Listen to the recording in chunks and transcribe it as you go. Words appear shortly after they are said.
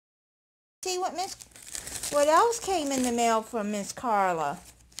see what else came in the mail from Miss Carla.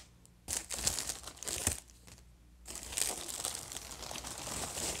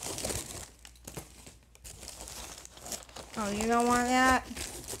 Oh, you don't want that?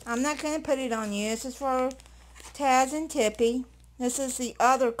 I'm not going to put it on you. This is for Taz and Tippy. This is the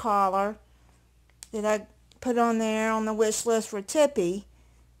other collar that I put on there on the wish list for Tippy.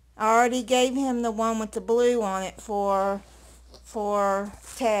 I already gave him the one with the blue on it for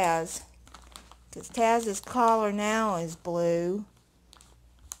Taz. Because Taz's collar now is blue.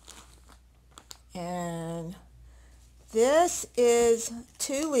 And this is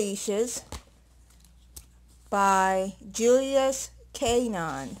Two Leashes by Julius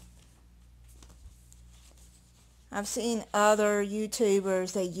Canine. I've seen other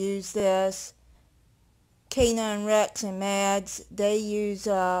YouTubers, they use this. Canine Rex and Mads, they use,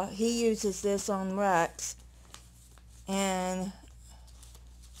 he uses this on Rex. And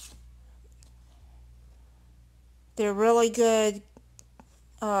they're really good,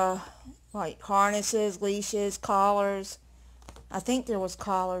 like harnesses, leashes, collars. I think there was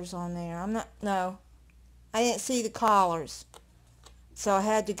collars on there. No, I didn't see the collars. So I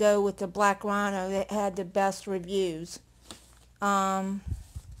had to go with the Black Rhino that had the best reviews. But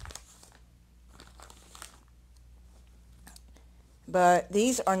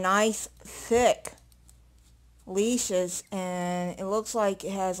these are nice, thick leashes, and it looks like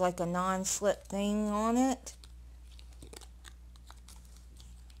it has like a non-slip thing on it.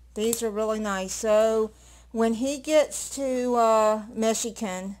 These are really nice. So when he gets to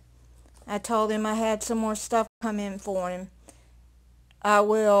Michigan, I told him I had some more stuff come in for him. I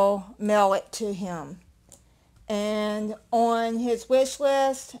will mail it to him. And on his wish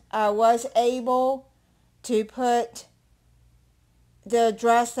list, I was able to put the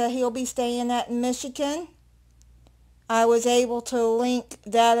address that he'll be staying at in Michigan. I was able to link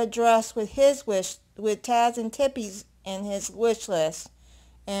that address with with Taz and Tippy's in his wish list.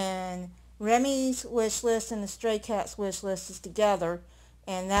 And Remy's wish list and the Stray Cat's wish list is together.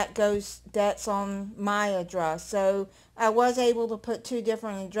 And that's on my address. So I was able to put 2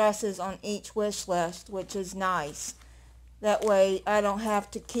 different addresses on each wish list, which is nice. That way I don't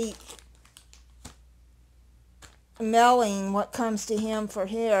have to keep mailing what comes to him for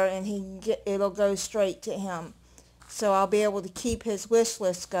here, and it'll go straight to him. So I'll be able to keep his wish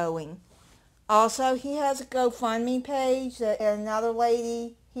list going. Also, he has a GoFundMe page that another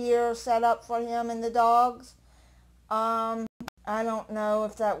lady here set up for him and the dogs. I don't know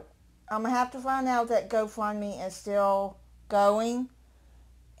if that... I'm going to have to find out if that GoFundMe is still going.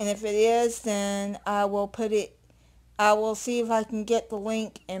 And if it is, then I will see if I can get the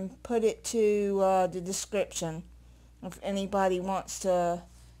link and put it to the description. If anybody wants to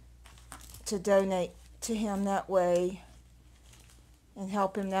donate to him that way and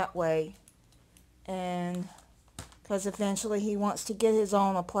help him that way. And because eventually he wants to get his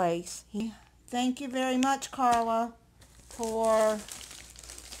own place. Thank you very much, Carla, for...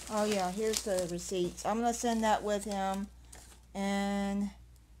 Oh yeah, here's the receipts. I'm going to send that with him. And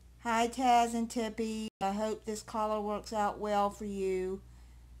hi, Taz and Tippy. I hope this collar works out well for you.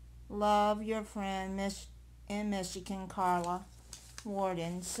 Love, your friend, in Michigan, Carla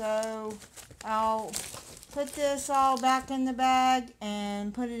Warden. So I'll put this all back in the bag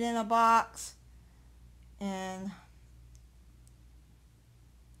and put it in a box. And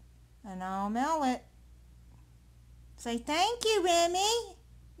I'll mail it. Say thank you, Remy.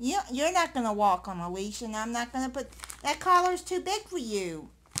 You're not going to walk on a leash, and I'm not going to put... That collar's too big for you.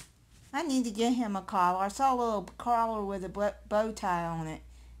 I need to get him a collar. I saw a little collar with a bow tie on it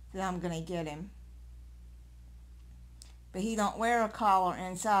that I'm going to get him. But he don't wear a collar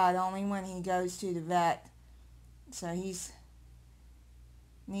inside, only when he goes to the vet. So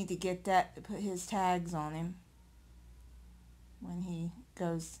need to get that to put his tags on him when he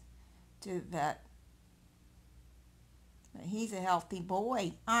goes to the vet. But he's a healthy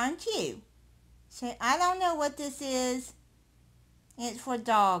boy, aren't you? So I don't know what this is. It's for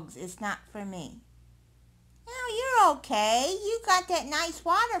dogs. It's not for me. Oh, you're okay. You got that nice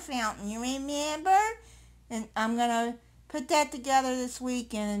water fountain, you remember? And I'm going to put that together this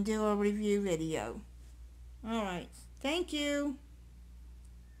weekend and do a review video. Alright. Thank you.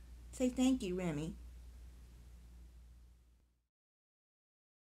 Say thank you, Remy.